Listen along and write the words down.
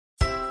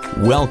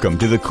Welcome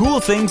to the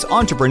Cool Things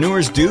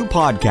Entrepreneurs Do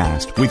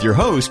podcast with your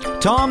host,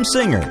 Tom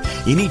Singer.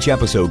 In each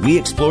episode, we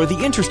explore the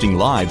interesting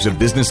lives of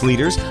business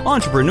leaders,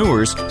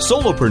 entrepreneurs,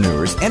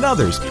 solopreneurs, and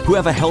others who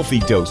have a healthy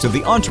dose of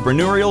the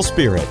entrepreneurial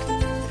spirit.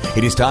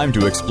 It is time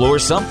to explore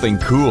something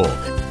cool.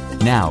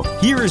 Now,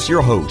 here is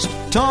your host,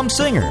 Tom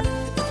Singer.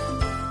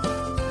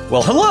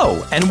 Well,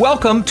 hello, and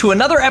welcome to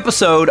another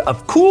episode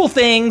of Cool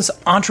Things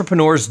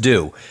Entrepreneurs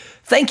Do.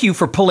 Thank you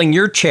for pulling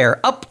your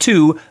chair up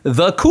to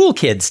the Cool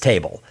Kids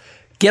table.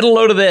 Get a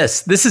load of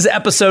this. This is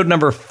episode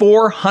number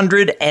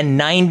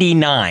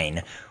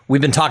 499.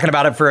 We've been talking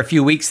about it for a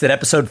few weeks that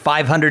episode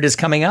 500 is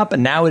coming up,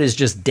 and now it is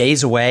just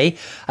days away.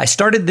 I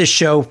started this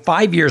show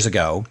 5 years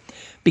ago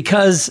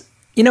because,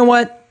 you know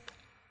what?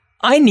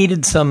 I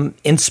needed some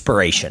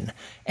inspiration.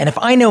 And if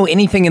I know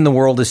anything in the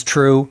world is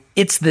true,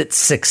 it's that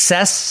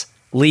success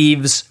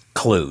leaves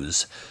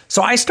clues.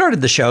 So I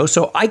started the show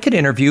so I could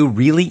interview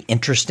really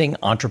interesting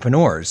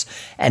entrepreneurs.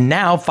 And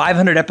now,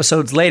 500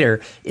 episodes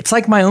later, it's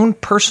like my own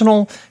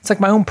personal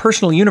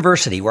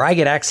university where I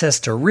get access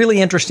to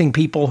really interesting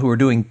people who are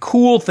doing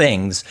cool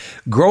things,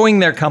 growing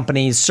their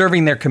companies,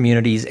 serving their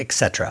communities,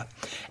 etc.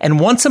 And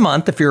once a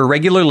month, if you're a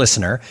regular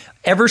listener,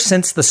 ever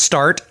since the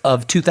start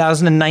of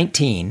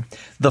 2019,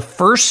 the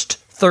first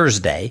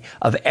Thursday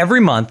of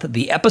every month,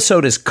 the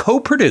episode is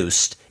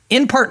co-produced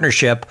in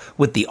partnership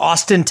with the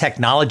Austin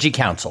Technology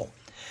Council.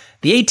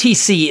 The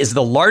ATC is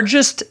the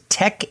largest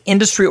tech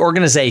industry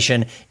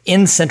organization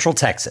in Central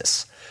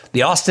Texas.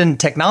 The Austin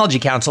Technology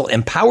Council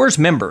empowers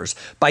members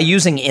by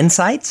using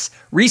insights,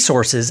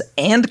 resources,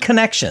 and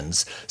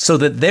connections so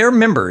that their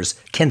members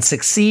can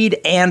succeed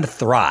and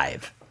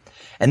thrive.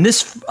 And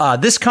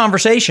this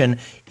conversation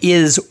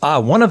is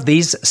one of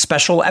these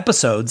special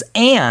episodes,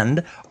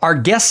 and our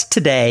guest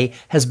today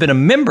has been a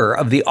member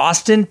of the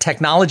Austin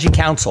Technology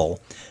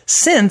Council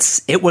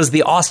since it was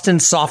the Austin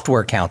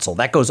Software Council.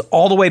 That goes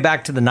all the way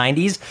back to the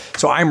 90s.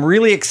 So I'm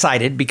really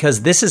excited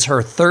because this is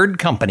her third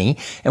company,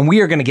 and we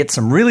are going to get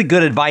some really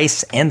good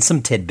advice and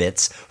some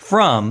tidbits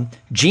from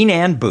Jean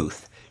Ann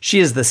Booth. She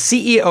is the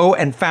CEO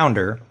and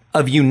founder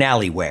of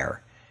Unaliware.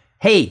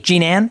 Hey,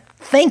 Jean Ann,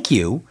 thank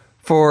you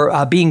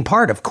for being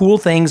part of Cool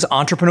Things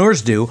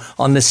Entrepreneurs Do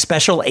on this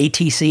special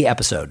ATC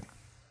episode.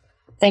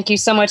 Thank you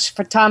so much,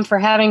 Tom, for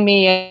having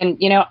me. And,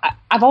 you know,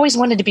 I've always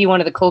wanted to be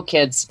one of the cool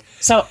kids.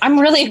 So I'm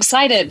really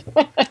excited.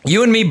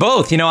 You and me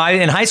both. You know,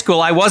 in high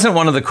school, I wasn't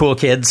one of the cool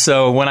kids.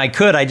 So when I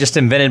could, I just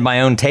invented my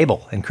own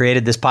table and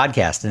created this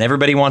podcast. And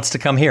everybody wants to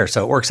come here.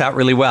 So it works out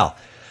really well.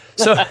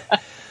 So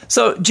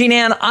Jean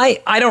Ann,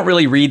 I don't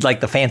really read like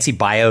the fancy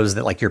bios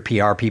that like your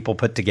PR people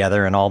put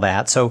together and all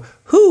that. So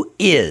who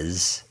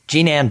is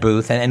Jean Ann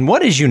Booth and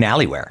what is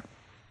Unaliware?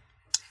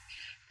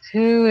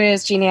 Who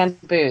is Jean Ann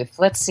Booth?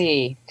 Let's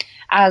see.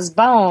 I was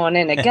born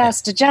in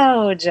Augusta,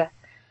 Georgia.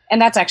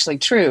 And that's actually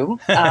true.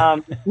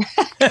 I'm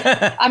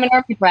an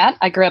Army brat.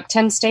 I grew up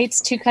 10 states,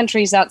 2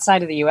 countries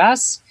outside of the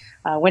U.S.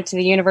 Went to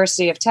the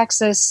University of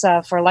Texas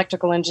for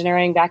electrical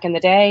engineering back in the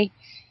day.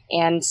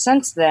 And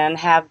since then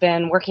have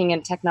been working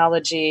in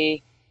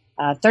technology,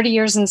 30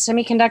 years in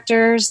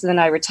semiconductors. Then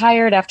I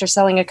retired after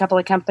selling a couple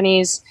of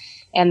companies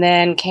and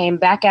then came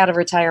back out of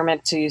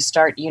retirement to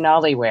start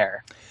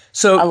Unaliware.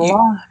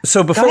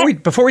 So before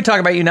we talk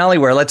about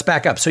Unaliware, let's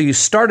back up. So you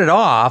started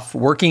off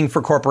working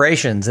for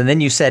corporations, and then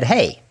you said,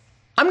 "Hey,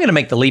 I'm going to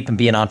make the leap and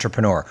be an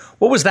entrepreneur."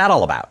 What was that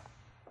all about?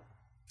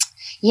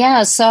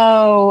 Yeah.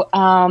 So,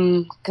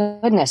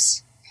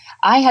 goodness,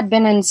 I had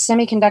been in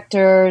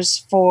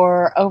semiconductors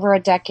for over a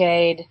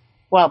decade.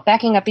 Well,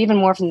 backing up even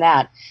more from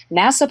that,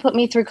 NASA put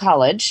me through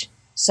college.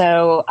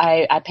 So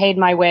I paid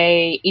my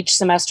way each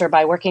semester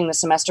by working the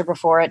semester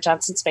before at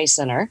Johnson Space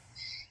Center.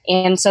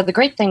 And so the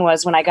great thing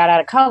was when I got out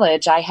of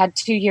college, I had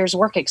 2 years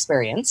work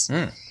experience.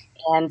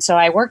 And so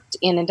I worked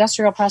in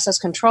industrial process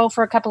control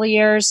for a couple of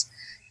years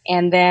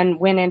and then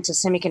went into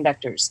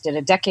semiconductors, did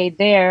a decade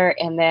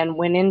there, and then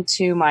went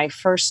into my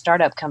first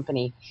startup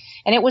company.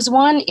 And it was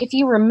one, if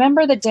you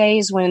remember the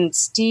days when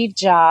Steve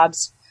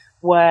Jobs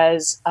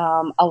was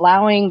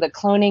allowing the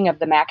cloning of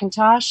the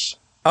Macintosh.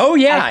 Oh,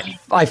 yeah.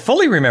 I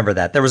fully remember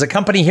that. There was a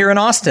company here in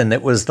Austin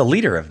that was the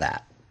leader of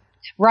that.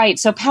 Right.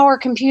 So Power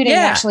Computing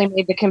actually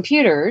made the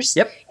computers.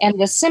 Yep. And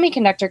the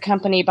semiconductor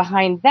company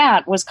behind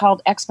that was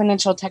called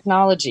Exponential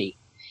Technology.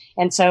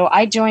 And so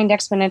I joined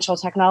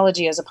Exponential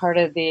Technology as a part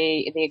of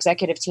the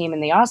executive team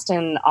in the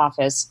Austin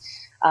office.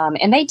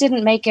 And they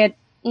didn't make it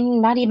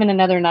not even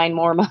another 9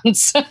 more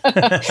months.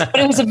 But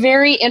it was a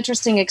very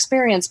interesting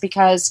experience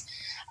because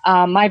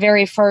my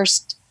very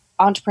first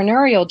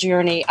entrepreneurial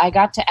journey, I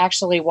got to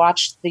actually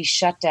watch the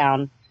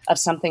shutdown of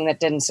something that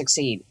didn't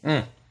succeed.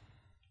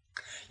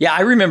 Yeah,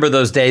 I remember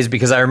those days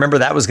because I remember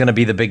that was going to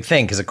be the big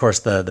thing because, of course,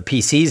 the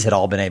PCs had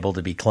all been able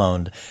to be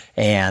cloned,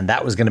 and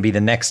that was going to be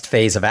the next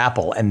phase of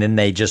Apple. And then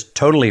they just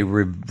totally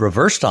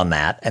reversed on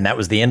that, and that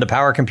was the end of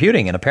Power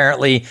Computing and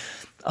apparently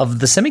of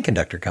the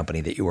semiconductor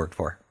company that you worked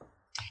for.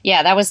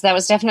 Yeah, that was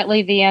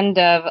definitely the end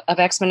of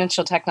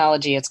Exponential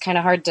Technology. It's kind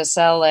of hard to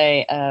sell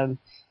a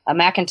a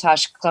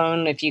Macintosh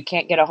clone if you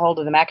can't get a hold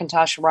of the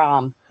Macintosh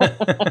ROM.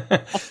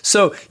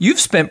 So you've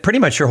spent pretty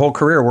much your whole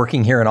career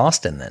working here in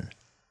Austin then?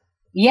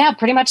 Yeah,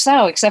 pretty much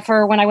so, except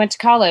for when I went to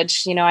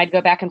college. I'd go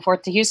back and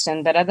forth to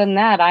Houston. But other than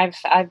that,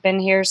 I've been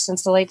here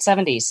since the late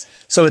 70s.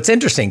 So it's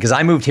interesting because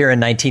I moved here in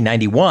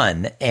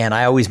 1991, and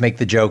I always make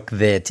the joke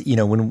that,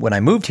 when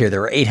I moved here,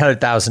 there were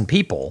 800,000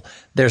 people.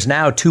 There's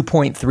now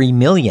 2.3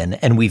 million,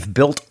 and we've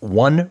built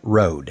one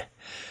road.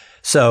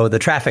 So the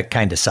traffic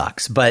kind of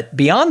sucks. But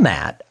beyond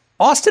that,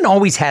 Austin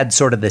always had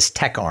sort of this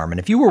tech arm. And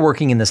if you were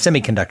working in the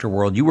semiconductor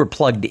world, you were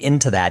plugged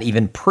into that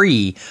even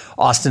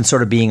pre-Austin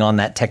sort of being on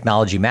that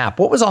technology map.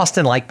 What was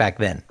Austin like back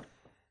then?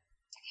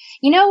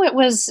 It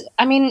was,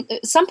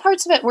 some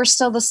parts of it were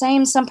still the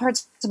same. Some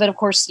parts of it, of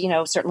course,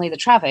 certainly the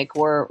traffic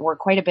were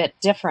quite a bit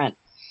different.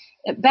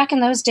 Back in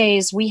those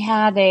days, we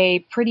had a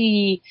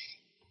pretty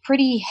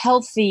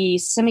healthy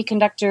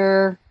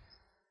semiconductor,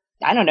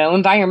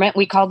 environment.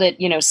 We called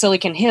it,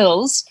 Silicon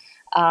Hills.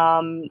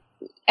 And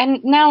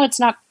now it's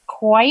not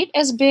quite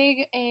as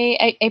big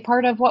a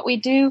part of what we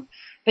do.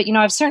 But,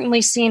 I've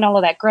certainly seen all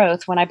of that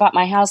growth. When I bought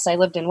my house, I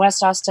lived in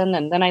West Austin,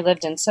 and then I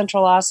lived in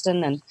Central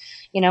Austin. And,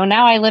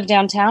 now I live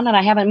downtown, and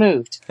I haven't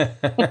moved. The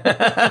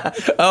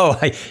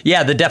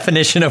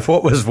definition of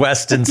what was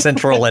West and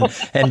Central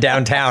and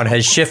downtown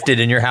has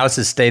shifted, and your house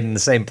has stayed in the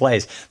same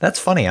place. That's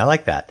funny. I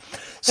like that.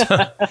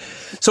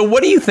 So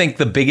what do you think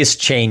the biggest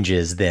change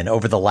is then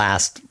over the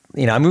last,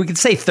 we could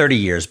say 30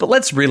 years, but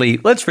let's really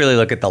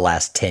look at the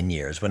last 10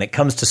 years when it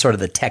comes to sort of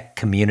the tech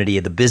community,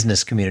 the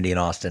business community in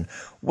Austin.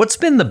 What's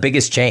been the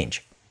biggest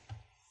change?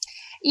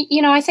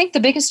 I think the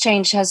biggest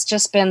change has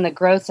just been the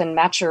growth and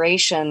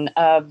maturation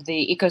of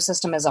the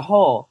ecosystem as a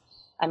whole.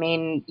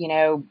 In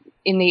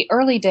the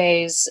early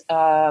days,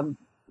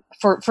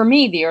 for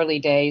me, the early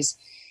days,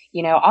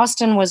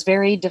 Austin was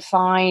very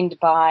defined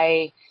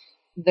by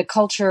the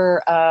culture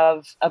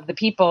of the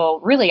people.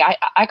 Really,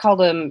 I call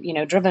them,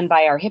 driven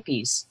by our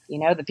hippies,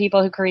 the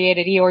people who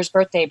created Eeyore's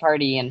birthday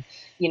party and,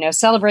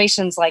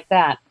 celebrations like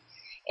that.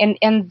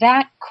 And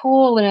that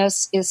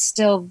coolness is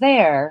still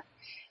there,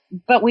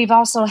 but we've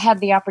also had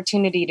the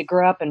opportunity to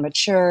grow up and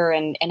mature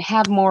and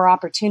have more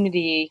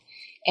opportunity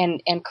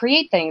and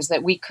create things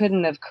that we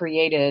couldn't have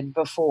created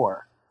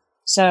before.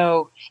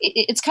 So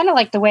it's kind of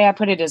like the way I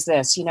put it is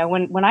this,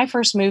 when I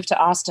first moved to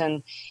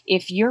Austin,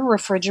 if your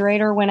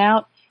refrigerator went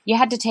out, you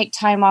had to take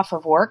time off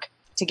of work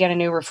to get a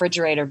new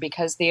refrigerator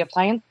because the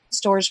appliance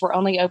stores were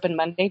only open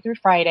Monday through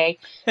Friday,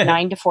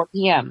 9 to 4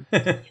 p.m.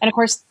 And of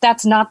course,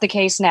 that's not the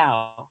case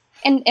now.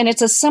 And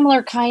it's a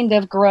similar kind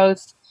of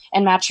growth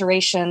and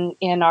maturation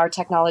in our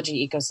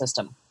technology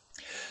ecosystem.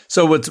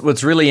 So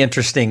what's really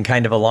interesting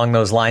kind of along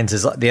those lines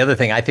is the other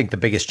thing I think the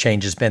biggest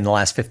change has been in the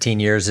last 15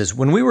 years is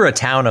when we were a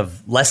town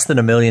of less than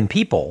 1 million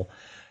people,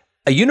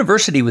 a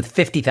university with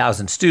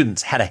 50,000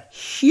 students had a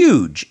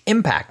huge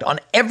impact on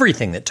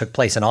everything that took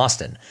place in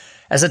Austin.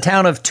 As a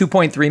town of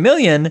 2.3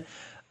 million,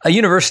 a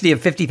university of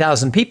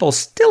 50,000 people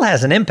still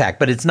has an impact,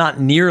 but it's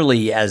not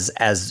nearly as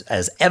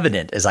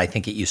evident as I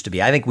think it used to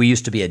be. I think we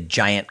used to be a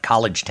giant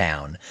college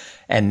town,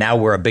 and now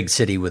we're a big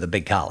city with a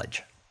big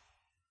college.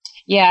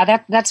 Yeah,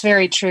 that's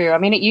very true.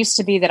 It used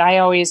to be that I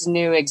always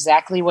knew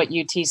exactly what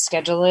UT's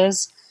schedule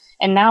is.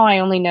 And now I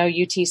only know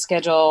UT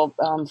schedule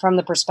from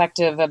the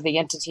perspective of the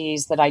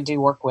entities that I do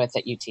work with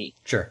at UT.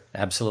 Sure,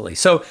 absolutely.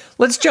 So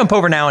let's jump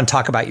over now and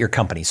talk about your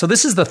company. So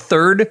this is the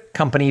third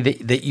company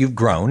that you've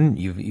grown.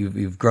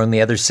 You've grown the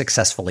others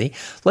successfully.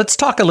 Let's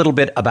talk a little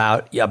bit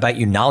about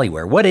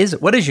Unaliware. What is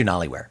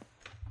Unaliware?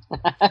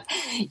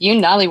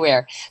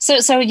 Unaliware. So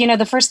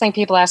the first thing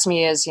people ask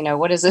me is,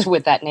 what is it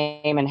with that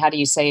name and how do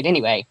you say it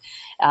anyway?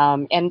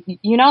 And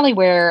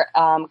Unaliware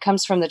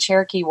comes from the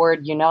Cherokee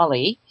word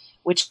Unali,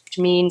 which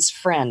means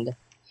friend.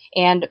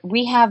 And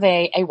we have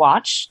a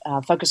watch.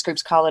 Focus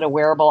groups call it a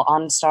wearable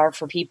OnStar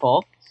for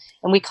people.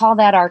 And we call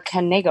that our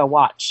Kanega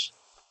watch.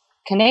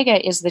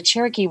 Kanega is the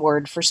Cherokee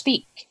word for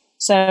speak.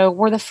 So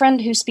we're the friend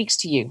who speaks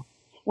to you,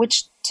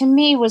 which to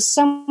me was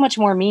so much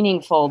more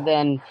meaningful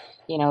than,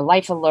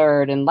 Life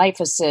Alert and Life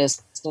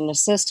Assist and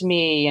Assist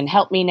Me and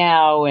Help Me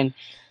Now and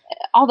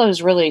all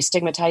those really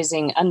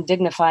stigmatizing,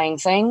 undignifying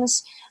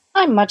things.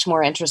 I'm much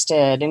more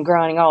interested in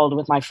growing old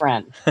with my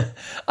friend.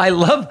 I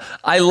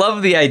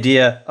love the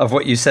idea of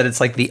what you said. It's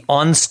like the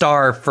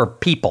OnStar for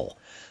people.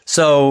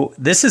 So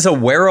this is a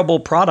wearable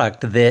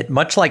product that,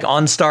 much like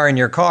OnStar in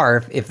your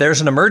car, if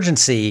there's an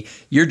emergency,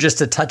 you're just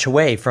a touch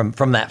away from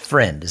that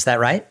friend. Is that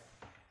right?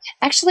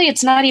 Actually,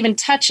 it's not even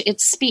touch,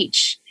 it's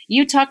speech.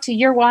 You talk to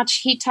your watch,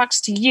 he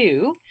talks to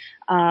you.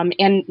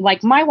 And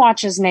like my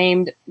watch is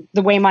named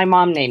the way my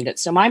mom named it.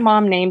 So my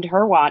mom named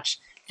her watch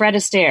Fred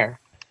Astaire.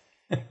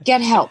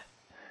 Get help.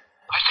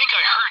 I think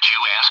I heard you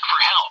ask for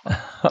help.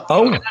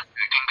 Oh.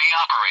 Contacting the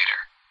operator.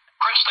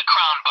 Press the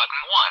crown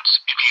button once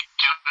if you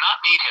do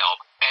not need help,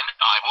 and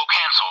I will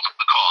cancel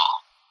the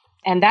call.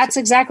 And that's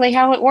exactly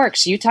how it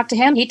works. You talk to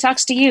him, he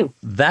talks to you.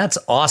 That's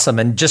awesome.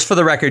 And just for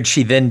the record,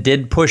 she then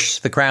did push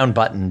the crown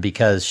button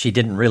because she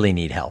didn't really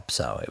need help.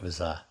 So it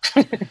was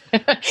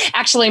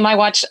Actually, my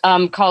watch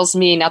calls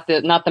me, not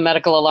the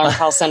medical alarm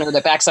call center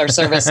that backs our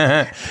service.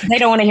 They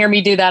don't want to hear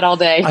me do that all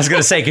day. I was going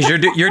to say, because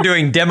you're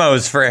doing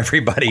demos for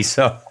everybody.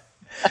 So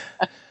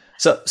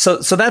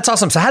that's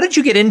awesome. So how did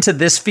you get into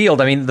this field?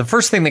 I mean, the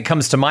first thing that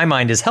comes to my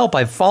mind is, help,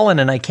 I've fallen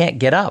and I can't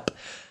get up.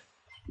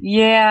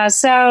 Yeah.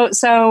 So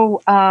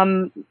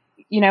I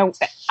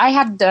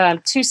had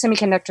two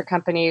semiconductor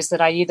companies that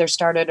I either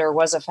started or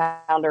was a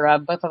founder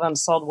of. Both of them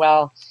sold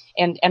well.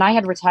 And I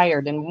had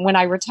retired. And when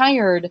I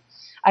retired,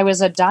 I was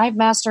a dive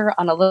master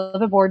on a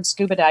liveaboard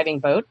scuba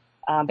diving boat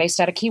based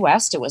out of Key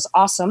West. It was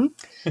awesome.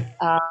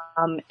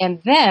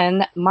 And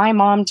then my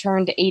mom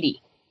turned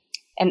 80.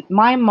 And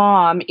my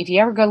mom, if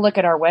you ever go look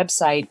at our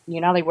website,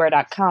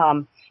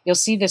 unaliwear.com, you'll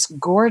see this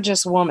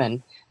gorgeous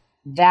woman.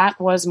 That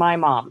was my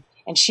mom.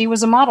 And she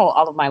was a model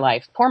all of my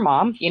life. Poor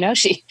mom,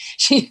 she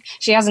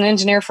has an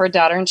engineer for a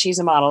daughter, and she's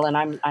a model, and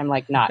I'm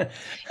like not.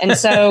 And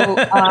so,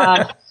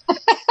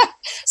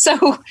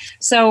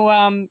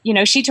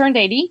 she turned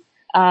 80.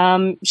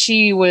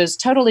 She was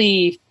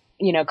totally,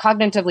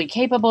 cognitively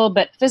capable,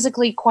 but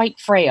physically quite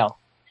frail.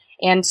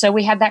 And so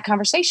we had that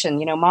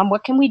conversation. Mom,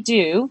 what can we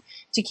do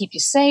to keep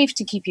you safe,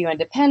 to keep you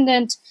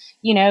independent,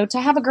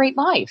 to have a great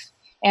life?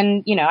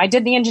 And, I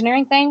did the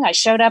engineering thing. I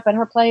showed up at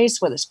her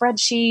place with a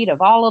spreadsheet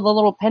of all of the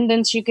little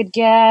pendants you could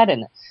get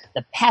and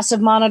the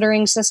passive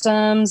monitoring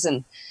systems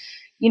and,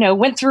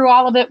 went through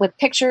all of it with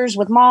pictures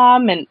with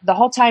Mom. And the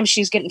whole time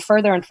she's getting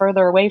further and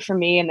further away from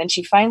me. And then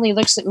she finally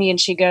looks at me and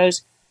she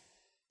goes,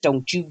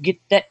 "Don't you get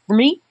that for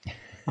me?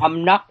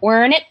 I'm not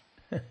wearing it."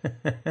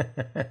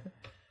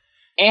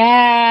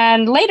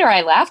 And later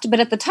I laughed, but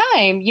at the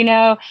time,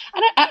 I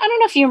don't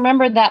know if you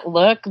remember that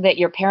look that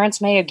your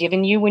parents may have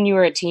given you when you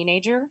were a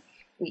teenager.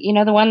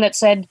 The one that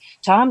said,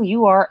 "Tom,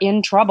 you are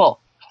in trouble."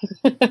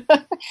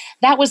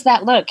 That was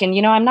that look.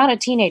 And, I'm not a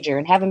teenager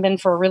and haven't been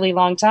for a really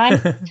long time.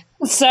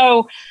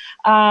 So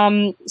I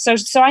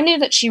knew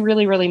that she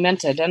really, really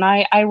meant it. And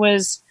I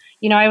was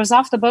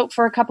off the boat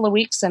for a couple of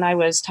weeks, and I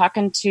was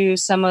talking to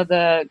some of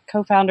the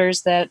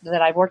co-founders that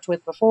I've worked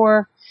with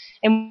before.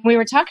 And we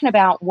were talking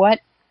about what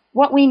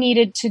we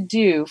needed to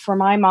do for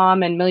my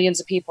mom and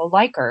millions of people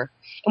like her.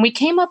 And we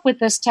came up with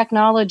this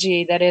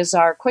technology that is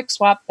our quick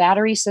swap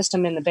battery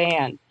system in the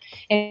band.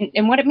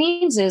 And what it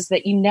means is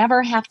that you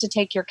never have to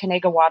take your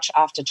Kinega watch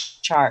off to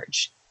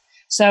charge.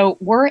 So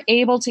we're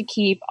able to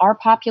keep our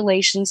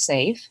population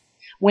safe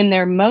when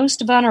they're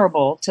most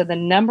vulnerable to the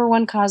number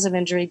one cause of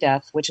injury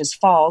death, which is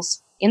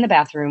falls in the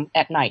bathroom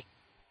at night.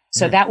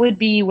 So that would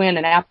be when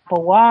an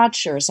Apple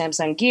Watch or a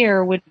Samsung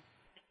Gear would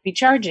be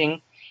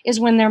charging, is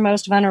when they're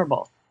most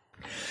vulnerable.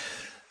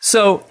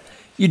 So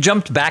you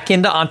jumped back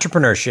into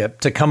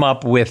entrepreneurship to come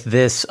up with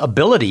this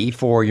ability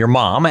for your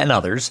mom and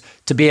others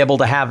to be able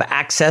to have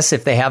access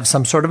if they have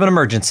some sort of an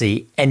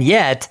emergency. And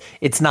yet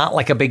it's not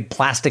like a big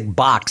plastic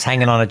box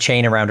hanging on a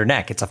chain around her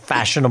neck. It's a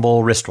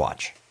fashionable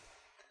wristwatch.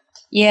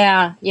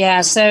 Yeah.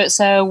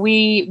 So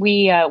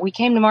we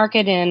came to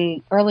market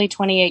in early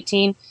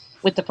 2018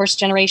 with the first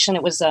generation.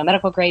 It was a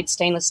medical grade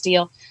stainless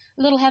steel,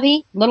 a little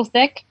heavy, a little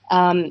thick.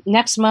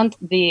 Next month,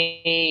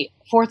 the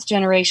fourth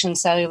generation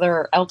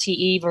cellular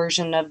LTE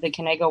version of the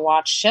Kinega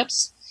watch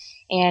ships,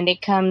 and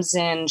it comes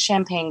in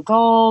champagne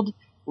gold,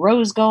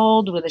 rose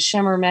gold with a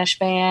shimmer mesh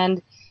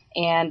band,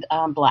 and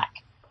black.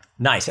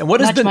 Nice. And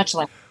what has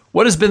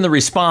been the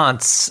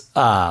response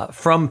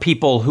from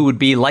people who would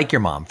be like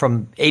your mom,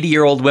 from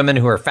 80-year-old women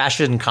who are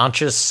fashion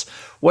conscious?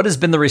 What has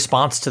been the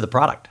response to the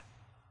product?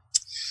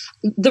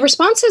 The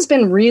response has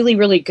been really,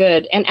 really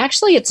good. And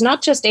actually, it's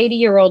not just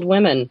 80-year-old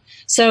women.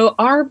 So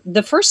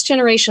the first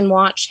generation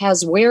watch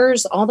has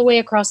wearers all the way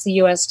across the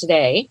U.S.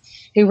 today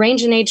who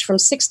range in age from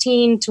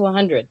 16 to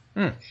 100.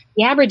 The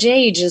average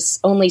age is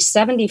only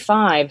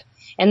 75,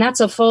 and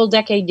that's a full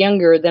decade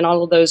younger than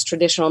all of those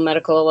traditional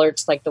medical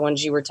alerts like the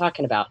ones you were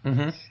talking about.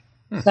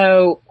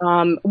 So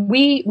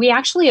we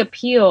actually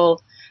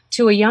appeal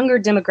to a younger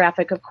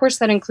demographic. Of course,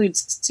 that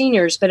includes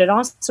seniors, but it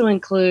also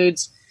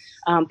includes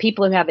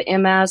people who have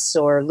MS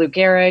or Lou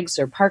Gehrig's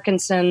or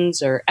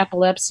Parkinson's or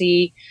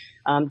epilepsy,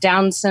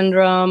 Down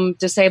syndrome,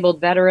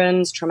 disabled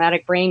veterans,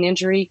 traumatic brain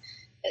injury,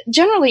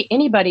 generally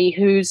anybody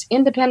who's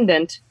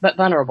independent but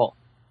vulnerable.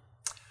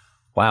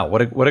 Wow,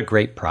 what a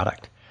great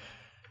product.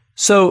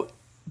 So,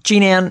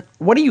 Jean-Ann,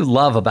 what do you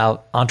love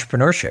about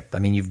entrepreneurship? I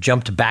mean, you've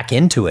jumped back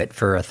into it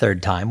for a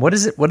third time. What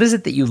is it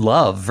that you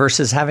love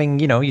versus having,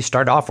 you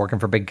start off working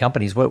for big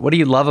companies? What do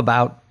you love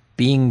about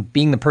being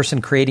the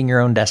person creating your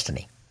own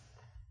destiny?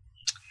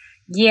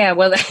 Yeah,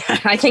 well,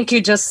 I think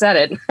you just said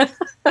it.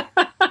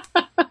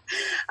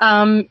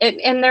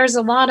 And there's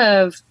a lot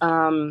of,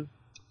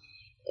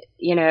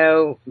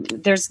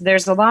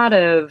 there's a lot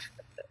of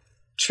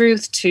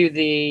truth to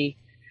the,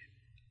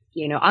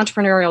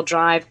 entrepreneurial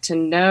drive to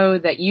know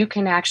that you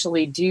can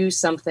actually do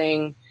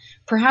something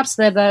perhaps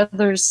that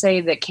others say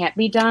that can't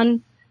be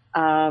done,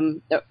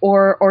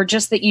 or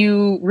just that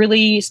you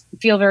really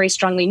feel very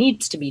strongly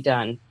needs to be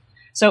done.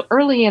 So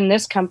early in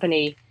this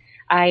company,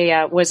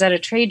 I was at a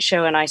trade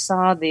show and I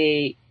saw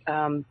the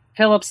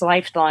Philips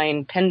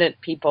Lifeline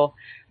pendant people,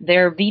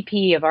 their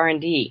VP of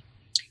R&D.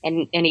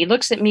 And he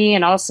looks at me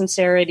in all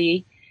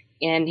sincerity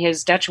in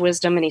his Dutch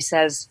wisdom and he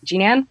says,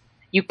 Jean-Ann,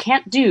 you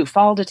can't do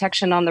fall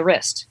detection on the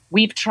wrist.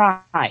 We've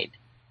tried.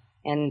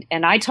 And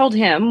I told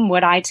him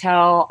what I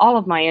tell all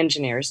of my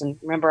engineers, and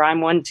remember,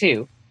 I'm one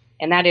too,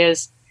 and that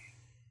is,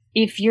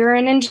 if you're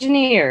an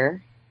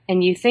engineer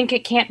and you think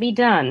it can't be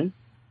done,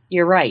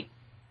 you're right.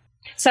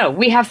 So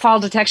we have fall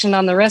detection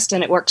on the wrist,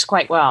 and it works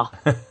quite well.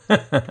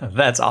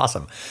 That's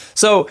awesome.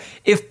 So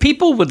if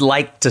people would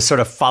like to sort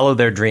of follow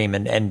their dream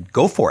and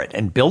go for it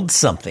and build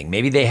something,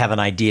 maybe they have an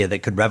idea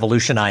that could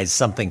revolutionize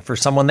something for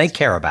someone they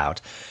care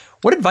about,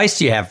 what advice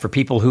do you have for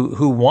people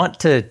who want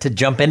to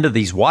jump into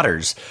these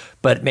waters,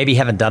 but maybe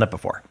haven't done it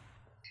before?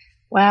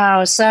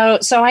 Wow. So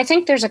I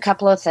think there's a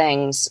couple of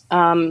things.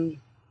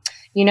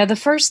 The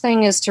first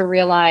thing is to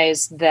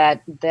realize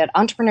that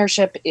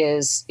entrepreneurship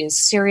is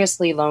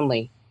seriously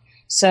lonely.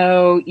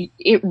 So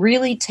it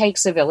really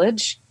takes a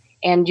village,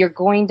 and you're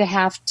going to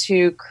have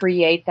to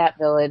create that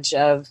village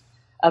of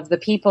the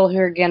people who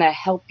are going to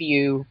help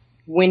you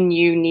when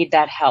you need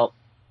that help.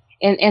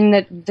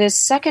 And the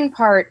second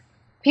part,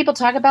 people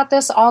talk about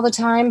this all the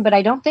time, but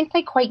I don't think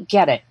they quite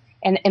get it.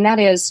 And that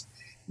is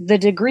the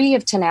degree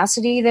of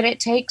tenacity that it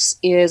takes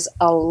is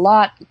a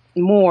lot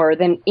more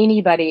than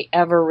anybody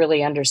ever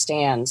really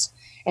understands.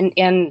 And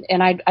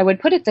I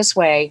would put it this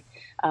way.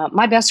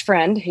 My best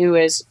friend, who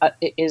is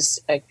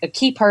a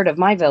key part of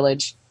my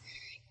village,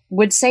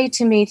 would say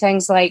to me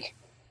things like,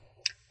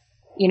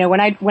 when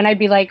I'd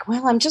be like,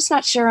 well, I'm just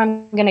not sure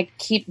I'm going to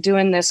keep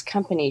doing this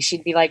company.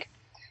 She'd be like,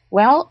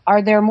 well,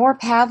 are there more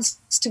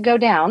paths to go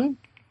down?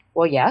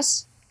 Well,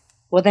 yes.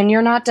 Well, then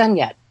you're not done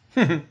yet.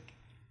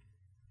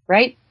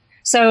 Right?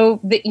 So,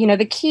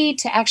 the key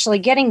to actually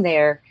getting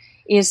there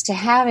is to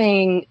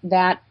having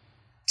that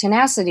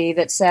tenacity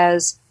that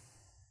says,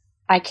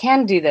 I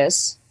can do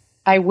this,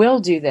 I will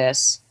do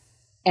this,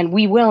 and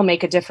we will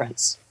make a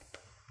difference.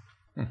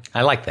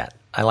 I like that.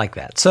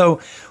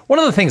 So one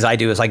of the things I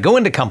do is I go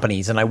into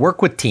companies and I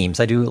work with teams.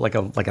 I do like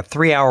a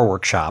 3-hour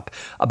workshop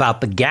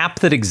about the gap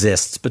that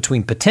exists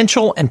between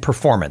potential and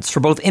performance for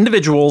both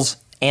individuals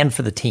and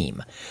for the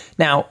team.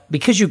 Now,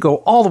 because you go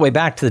all the way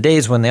back to the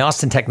days when the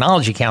Austin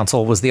Technology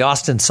Council was the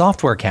Austin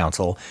Software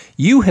Council,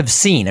 you have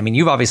seen,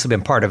 you've obviously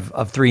been part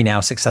of 3 now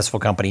successful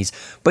companies,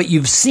 but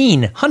you've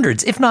seen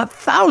hundreds, if not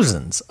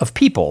thousands, of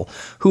people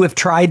who have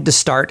tried to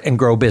start and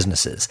grow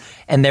businesses.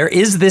 And there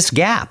is this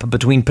gap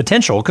between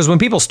potential, because when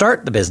people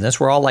start the business,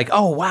 we're all like,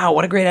 oh, wow,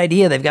 what a great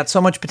idea. They've got so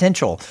much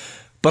potential.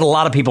 But a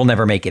lot of people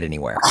never make it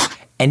anywhere.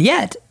 And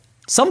yet,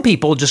 some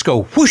people just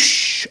go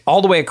whoosh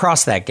all the way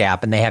across that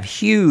gap and they have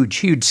huge,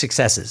 huge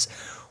successes.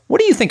 What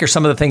do you think are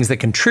some of the things that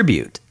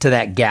contribute to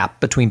that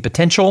gap between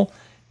potential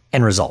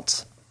and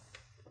results?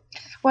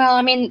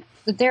 Well,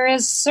 there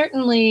is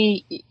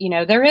certainly,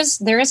 there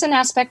is an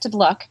aspect of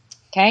luck.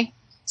 Okay.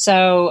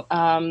 So,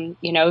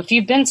 if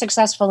you've been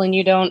successful and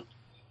you don't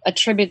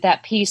attribute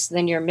that piece,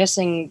 then you're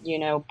missing,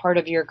 part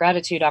of your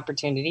gratitude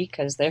opportunity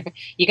because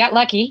you got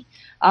lucky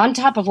on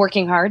top of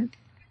working hard.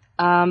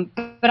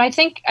 But I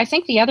think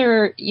the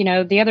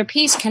other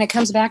piece kind of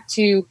comes back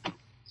to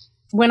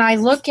when I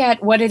look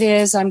at what it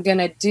is I'm going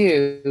to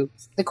do,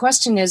 the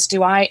question is,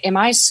 am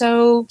I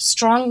so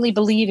strongly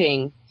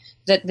believing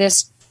that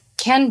this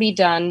can be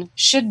done,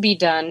 should be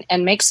done,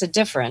 and makes a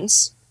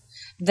difference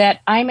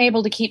that I'm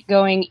able to keep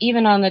going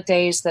even on the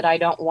days that I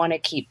don't want to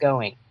keep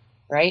going,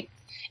 right?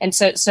 And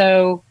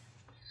so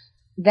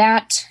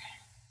that,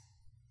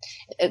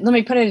 let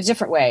me put it a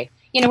different way.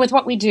 With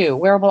what we do,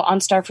 wearable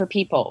OnStar for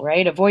people,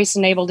 right? A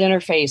voice-enabled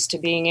interface to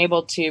being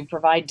able to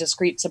provide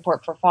discrete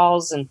support for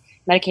falls and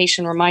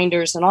medication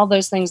reminders and all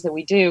those things that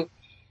we do.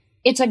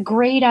 It's a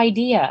great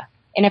idea.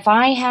 And if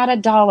I had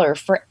 $1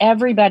 for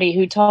everybody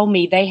who told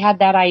me they had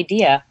that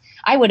idea,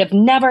 I would have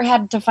never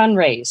had to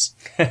fundraise.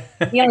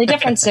 The only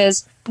difference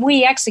is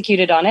we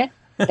executed on it.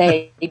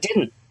 They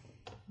didn't.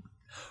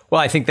 Well,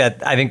 I think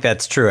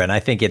that's true, and I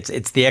think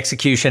it's the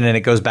execution, and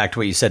it goes back to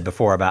what you said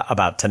before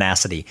about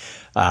tenacity.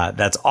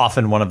 That's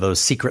often one of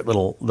those secret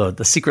little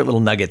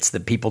nuggets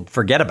that people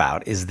forget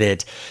about. Is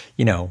that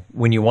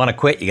when you want to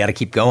quit, you got to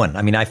keep going.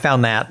 I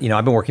found that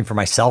I've been working for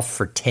myself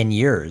for 10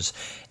 years,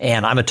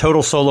 and I'm a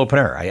total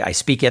solopreneur. I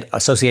speak at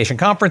association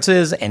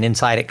conferences and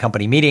inside at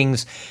company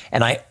meetings,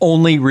 and I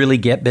only really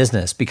get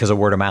business because of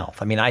word of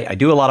mouth. I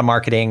do a lot of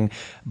marketing,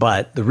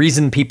 but the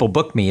reason people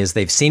book me is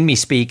they've seen me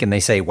speak and they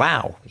say,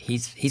 "Wow,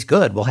 he's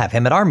good. We'll have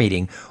him at our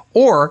meeting."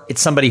 Or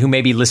it's somebody who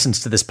maybe listens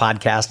to this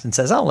podcast and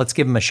says, "Oh, let's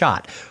give him a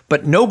shot."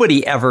 But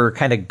nobody ever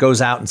kind of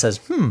goes out and says,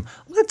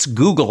 let's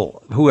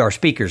Google who our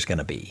speaker's going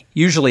to be.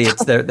 Usually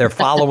it's they're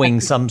following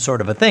some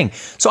sort of a thing.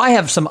 So I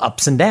have some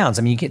ups and downs.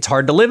 It's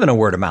hard to live in a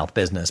word of mouth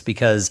business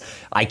because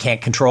I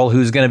can't control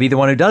who's going to be the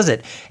one who does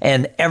it.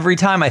 And every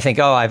time I think,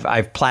 oh,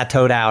 I've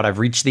plateaued out, I've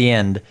reached the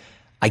end,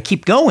 I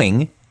keep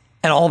going.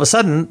 And all of a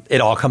sudden, it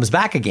all comes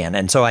back again.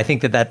 And so I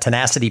think that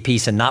tenacity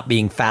piece and not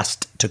being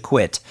fast to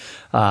quit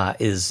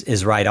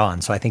is right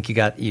on. So I think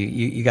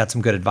you got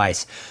some good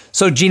advice.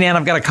 So Jean Ann,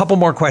 I've got a couple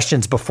more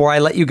questions before I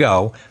let you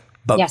go.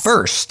 But Yes.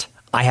 First,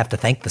 I have to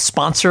thank the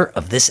sponsor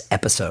of this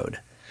episode.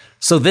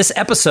 So this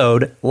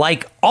episode,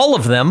 like all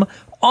of them,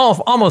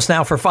 almost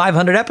now for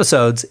 500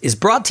 episodes, is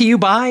brought to you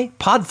by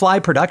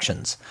Podfly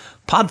Productions.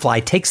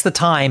 Podfly takes the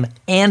time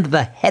and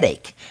the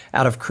headache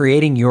out of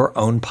creating your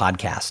own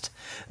podcast.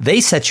 They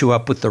set you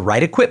up with the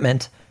right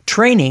equipment,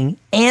 training,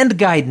 and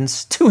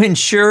guidance to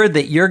ensure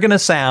that you're going to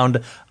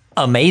sound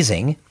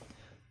amazing.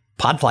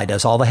 Podfly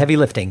does all the heavy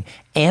lifting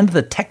and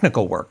the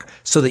technical work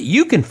so that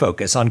you can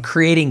focus on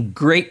creating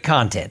great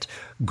content,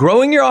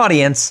 growing your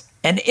audience,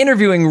 and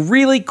interviewing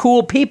really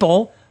cool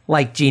people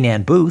like Jean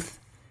Ann Booth.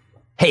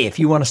 Hey, if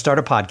you want to start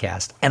a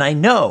podcast, and I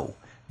know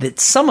that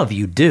some of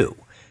you do,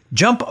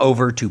 jump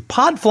over to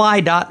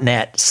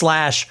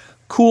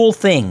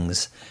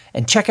podfly.net/coolthings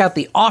and check out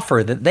the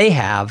offer that they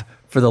have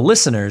for the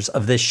listeners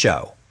of this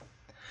show.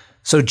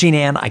 So, Jean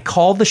Ann, I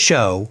call the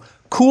show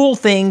Cool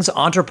Things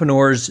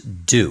Entrepreneurs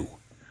Do.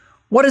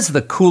 What is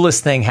the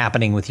coolest thing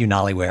happening with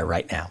Unaliware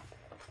right now?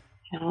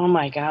 Oh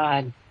my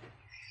God.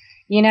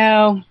 You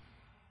know,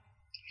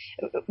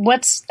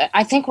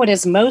 I think what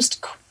is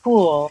most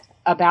cool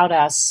about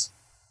us,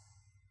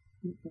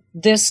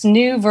 this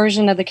new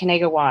version of the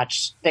Kanega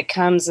watch that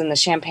comes in the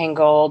champagne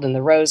gold and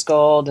the rose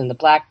gold and the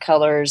black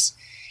colors,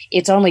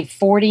 it's only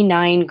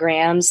 49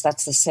 grams.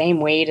 That's the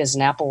same weight as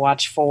an Apple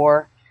Watch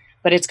 4,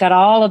 but it's got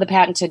all of the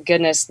patented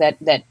goodness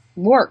that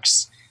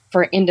works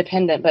for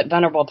independent but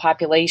vulnerable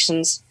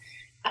populations.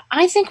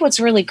 I think what's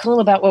really cool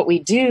about what we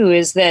do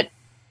is that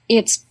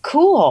it's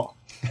cool.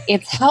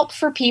 It's help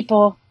for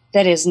people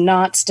that is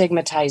not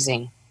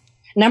stigmatizing.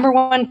 Number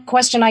one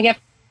question I get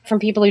from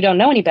people who don't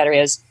know any better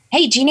is,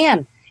 hey, Jean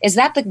Ann, is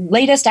that the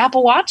latest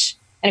Apple Watch?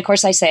 And of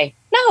course I say,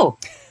 no,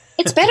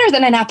 it's better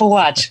than an Apple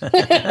Watch.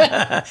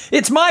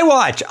 It's my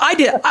watch.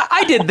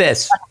 I did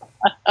this.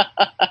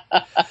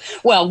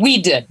 Well,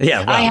 we did.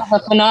 Yeah, well. I have a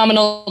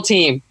phenomenal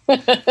team.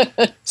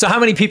 So how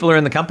many people are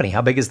in the company?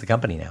 How big is the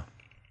company now?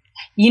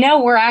 You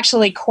know, we're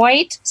actually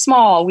quite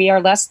small. We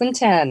are less than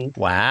 10.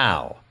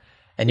 Wow.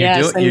 And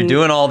Yes, you're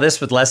doing all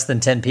this with less than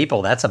 10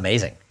 people. That's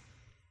amazing.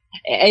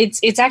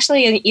 It's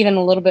actually even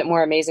a little bit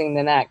more amazing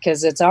than that,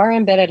 because it's our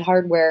embedded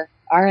hardware,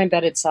 our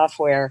embedded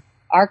software,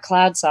 our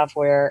cloud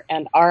software,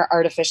 and our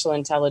artificial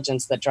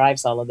intelligence that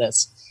drives all of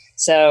this.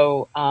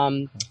 So,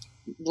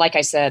 like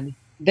I said,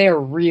 they're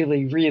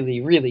really,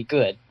 really, really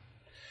good.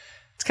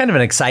 It's kind of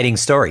an exciting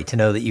story to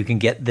know that you can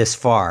get this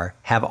far,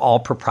 have all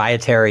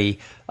proprietary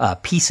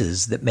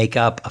pieces that make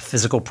up a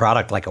physical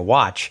product like a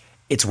watch.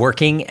 It's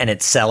working and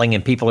it's selling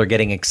and people are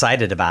getting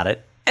excited about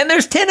it. And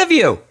there's 10 of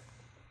you.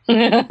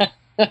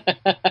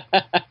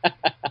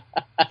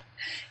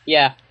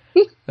 Yeah.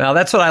 Well,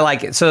 that's what I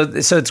like. So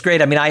it's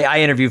great. I mean,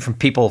 I interview from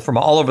people from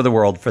all over the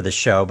world for this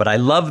show, but I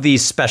love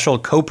these special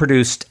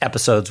co-produced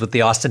episodes with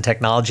the Austin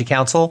Technology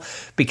Council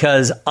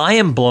because I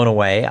am blown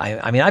away.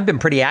 I mean, I've been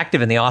pretty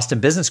active in the Austin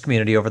business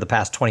community over the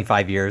past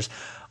 25 years.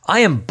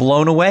 I am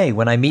blown away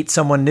when I meet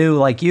someone new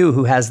like you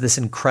who has this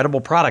incredible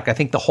product. I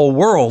think the whole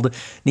world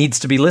needs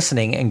to be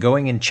listening and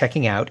going and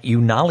checking out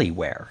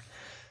Unaliware.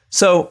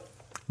 So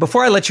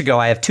before I let you go,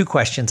 I have two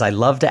questions I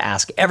love to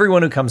ask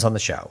everyone who comes on the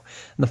show.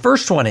 And the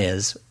first one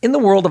is, in the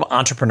world of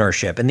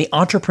entrepreneurship, in the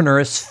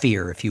entrepreneur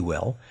sphere, if you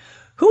will,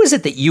 who is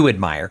it that you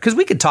admire? Because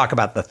we could talk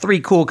about the 3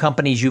 cool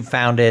companies you've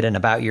founded and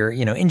about your,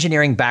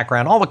 engineering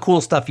background, all the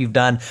cool stuff you've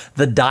done,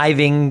 the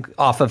diving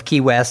off of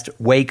Key West,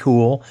 way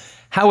cool.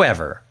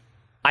 However,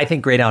 I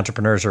think great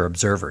entrepreneurs are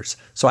observers.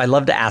 So I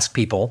love to ask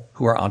people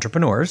who are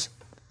entrepreneurs,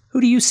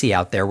 who do you see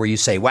out there where you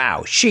say,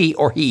 wow, she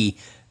or he,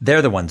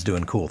 they're the ones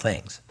doing cool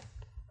things?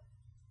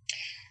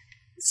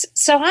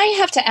 So I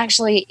have to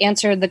actually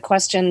answer the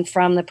question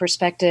from the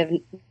perspective,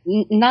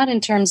 not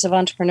in terms of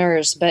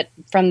entrepreneurs, but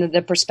from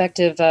the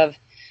perspective of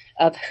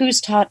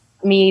who's taught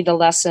me the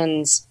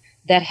lessons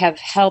that have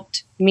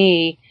helped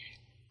me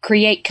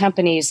create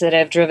companies that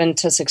have driven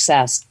to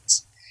success.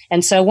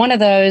 And so one of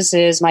those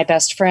is my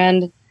best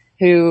friend,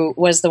 who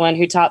was the one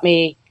who taught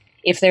me,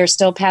 if there's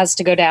still paths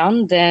to go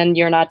down, then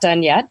you're not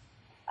done yet.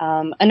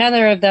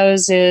 Another of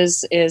those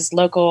is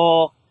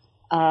local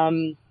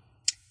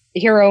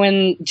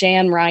heroine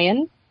Jan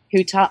Ryan,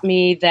 who taught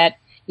me that,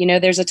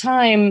 there's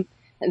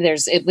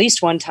at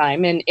least one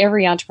time in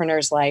every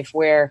entrepreneur's life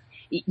where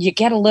you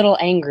get a little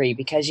angry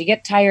because you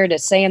get tired of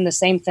saying the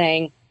same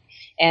thing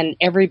and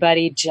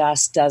everybody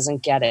just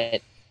doesn't get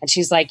it. And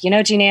she's like,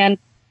 Jean Ann,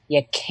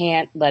 you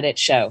can't let it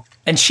show.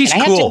 And she's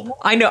cool.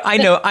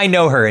 I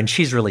know her, and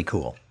she's really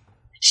cool.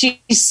 She's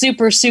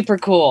super, super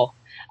cool.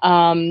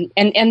 And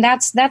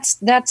that's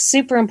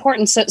super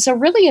important. So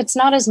really it's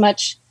not as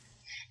much,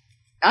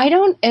 I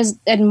don't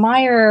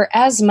admire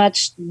as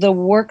much the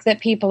work that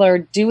people are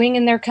doing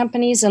in their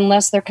companies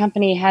unless their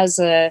company has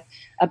a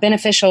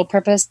beneficial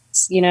purpose,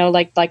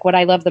 like what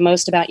I love the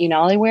most about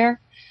Unaliware.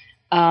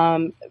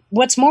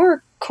 What's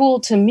more cool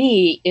to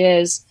me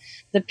is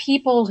the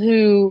people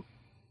who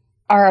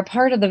are a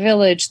part of the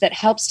village that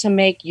helps to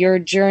make your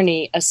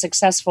journey a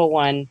successful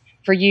one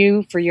for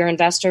you, for your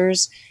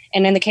investors,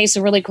 and in the case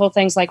of really cool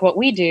things like what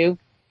we do,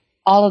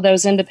 all of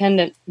those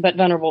independent but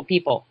vulnerable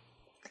people.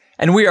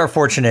 And we are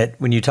fortunate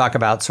when you talk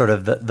about sort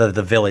of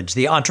the village,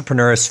 the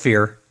entrepreneur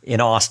sphere in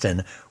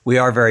Austin. We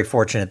are very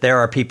fortunate. There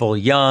are people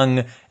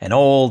young and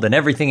old and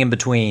everything in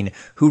between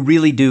who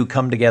really do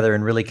come together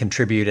and really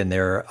contribute. And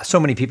there are so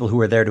many people who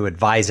are there to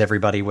advise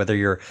everybody, whether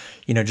you're,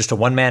 just a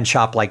one-man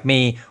shop like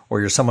me,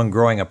 or you're someone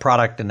growing a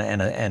product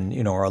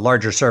or a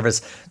larger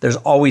service. There's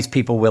always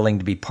people willing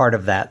to be part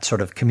of that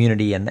sort of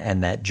community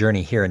and that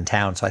journey here in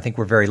town. So I think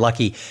we're very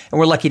lucky, and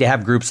we're lucky to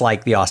have groups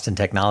like the Austin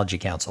Technology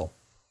Council.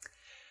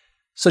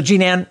 So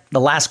Jean-Ann, the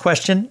last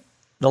question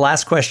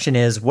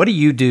is, what do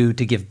you do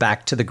to give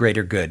back to the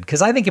greater good?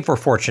 Because I think if we're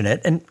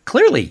fortunate, and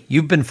clearly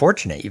you've been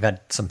fortunate, you've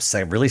had some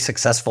really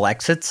successful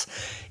exits.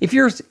 If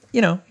you're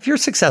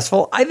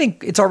successful, I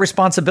think it's our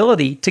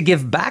responsibility to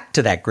give back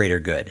to that greater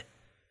good.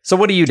 So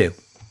what do you do?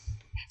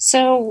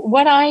 So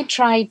what I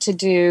try to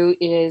do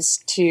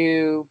is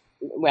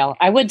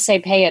I would say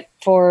pay it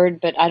forward,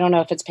 but I don't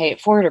know if it's pay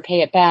it forward or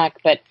pay it back.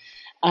 But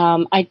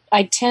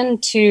I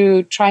tend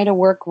to try to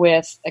work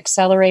with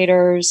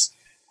accelerators,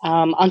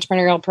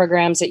 entrepreneurial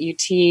programs at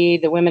UT,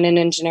 the Women in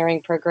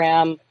Engineering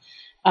program,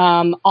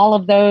 all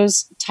of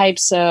those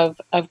types of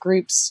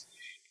groups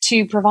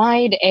to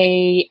provide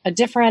a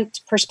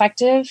different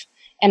perspective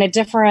and a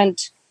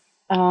different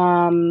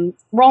role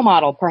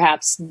model,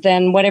 perhaps,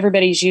 than what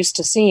everybody's used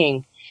to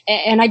seeing.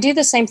 And I do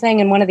the same thing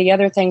in one of the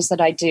other things that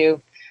I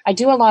do. I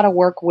do a lot of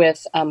work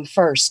with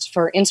FIRST,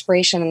 for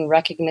Inspiration and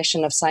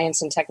Recognition of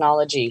Science and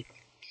Technology.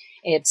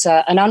 It's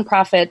a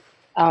nonprofit.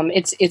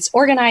 It's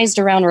organized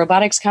around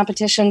robotics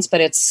competitions, but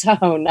it's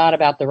so not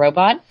about the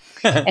robot.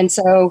 And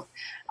so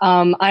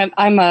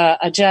I'm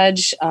a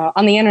judge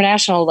on the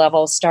international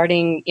level,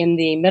 starting in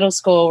the middle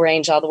school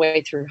range all the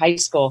way through high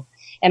school.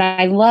 And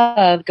I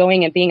love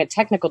going and being a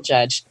technical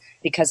judge,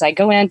 because I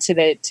go in to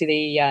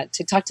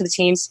talk to the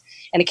teams,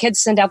 and the kids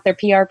send out their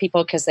PR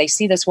people because they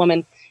see this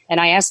woman,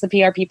 and I ask the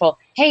PR people,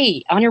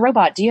 "Hey, on your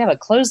robot, do you have a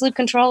closed loop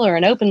control or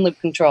an open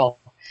loop control?"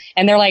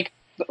 And they're like,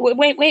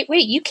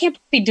 Wait, you can't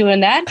be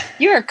doing that.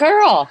 You're a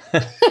girl.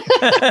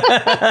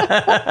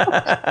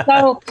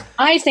 So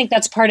I think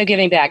that's part of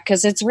giving back,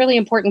 because it's really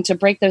important to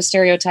break those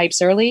stereotypes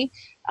early.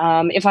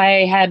 If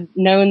I had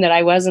known that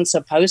I wasn't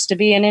supposed to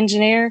be an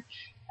engineer,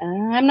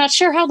 I'm not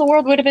sure how the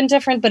world would have been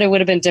different, but it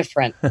would have been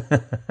different.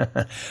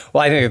 Well,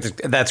 I think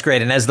that's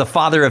great. And as the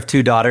father of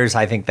 2 daughters,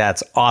 I think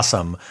that's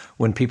awesome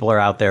when people are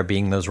out there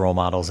being those role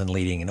models and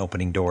leading and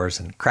opening doors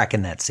and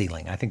cracking that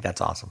ceiling. I think that's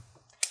awesome.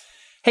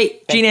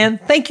 Hey, Jean-Ann,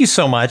 thank you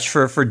so much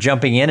for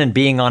jumping in and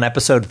being on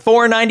episode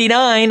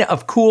 499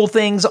 of Cool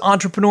Things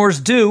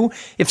Entrepreneurs Do.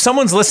 If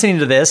someone's listening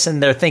to this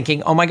and they're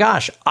thinking, oh my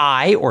gosh,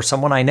 I or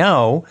someone I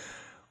know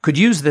could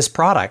use this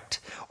product,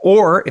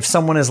 or if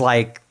someone is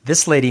like,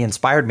 this lady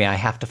inspired me, I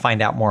have to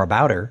find out more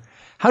about her,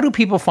 how do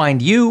people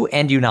find you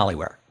and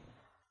Unaliware?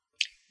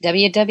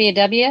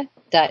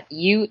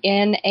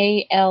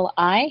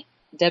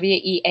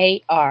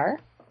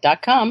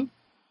 www.unaliwear.com.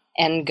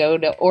 And go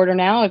to order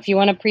now if you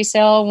want to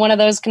pre-sale one of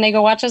those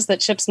Conego watches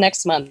that ships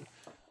next month.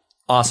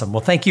 Awesome.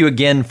 Well, thank you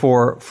again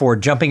for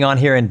jumping on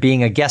here and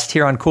being a guest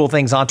here on Cool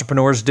Things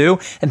Entrepreneurs Do.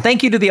 And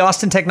thank you to the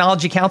Austin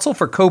Technology Council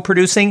for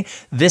co-producing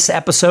this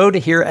episode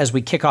here as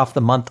we kick off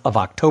the month of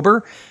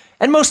October.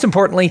 And most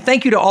importantly,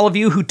 thank you to all of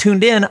you who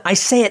tuned in. I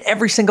say it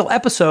every single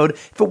episode.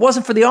 If it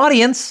wasn't for the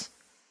audience,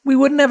 we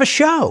wouldn't have a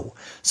show.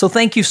 So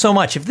thank you so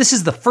much. If this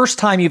is the first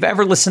time you've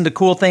ever listened to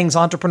Cool Things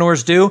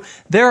Entrepreneurs Do,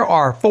 there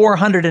are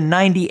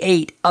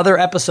 498 other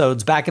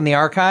episodes back in the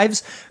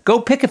archives. Go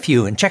pick a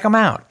few and check them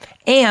out.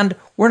 And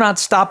we're not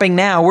stopping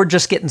now. We're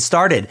just getting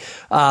started.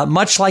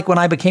 Much like when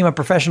I became a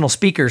professional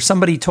speaker,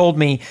 somebody told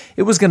me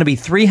it was going to be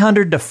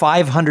 300 to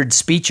 500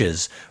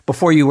 speeches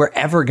before you were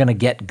ever going to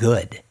get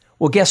good.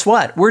 Well, guess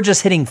what? We're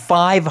just hitting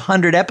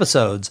 500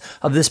 episodes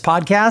of this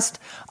podcast.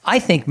 I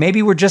think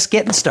maybe we're just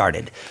getting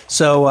started.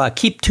 So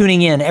keep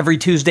tuning in every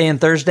Tuesday and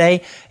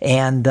Thursday,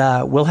 and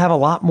we'll have a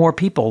lot more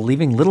people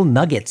leaving little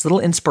nuggets, little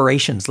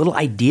inspirations, little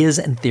ideas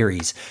and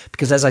theories.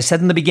 Because as I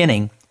said in the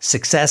beginning,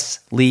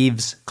 success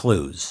leaves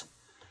clues.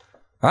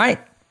 All right.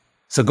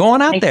 So go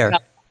on out there.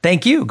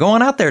 Thank you. Go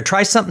on out there.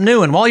 Try something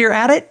new. And while you're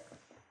at it,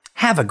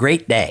 have a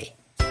great day.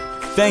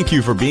 Thank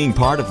you for being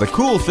part of the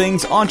Cool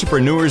Things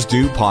Entrepreneurs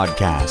Do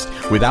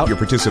podcast. Without your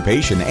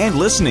participation and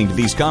listening to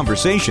these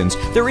conversations,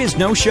 there is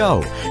no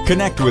show.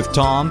 Connect with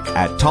Tom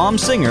at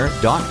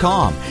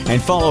tomsinger.com and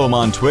follow him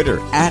on Twitter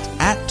at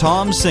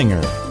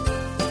 @TomSinger.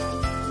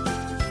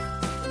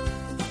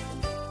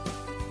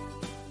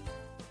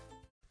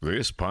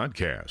 This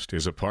podcast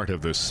is a part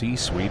of the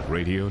C-Suite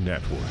Radio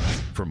Network.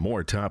 For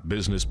more top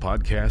business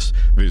podcasts,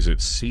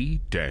 visit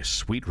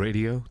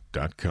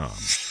c-suiteradio.com.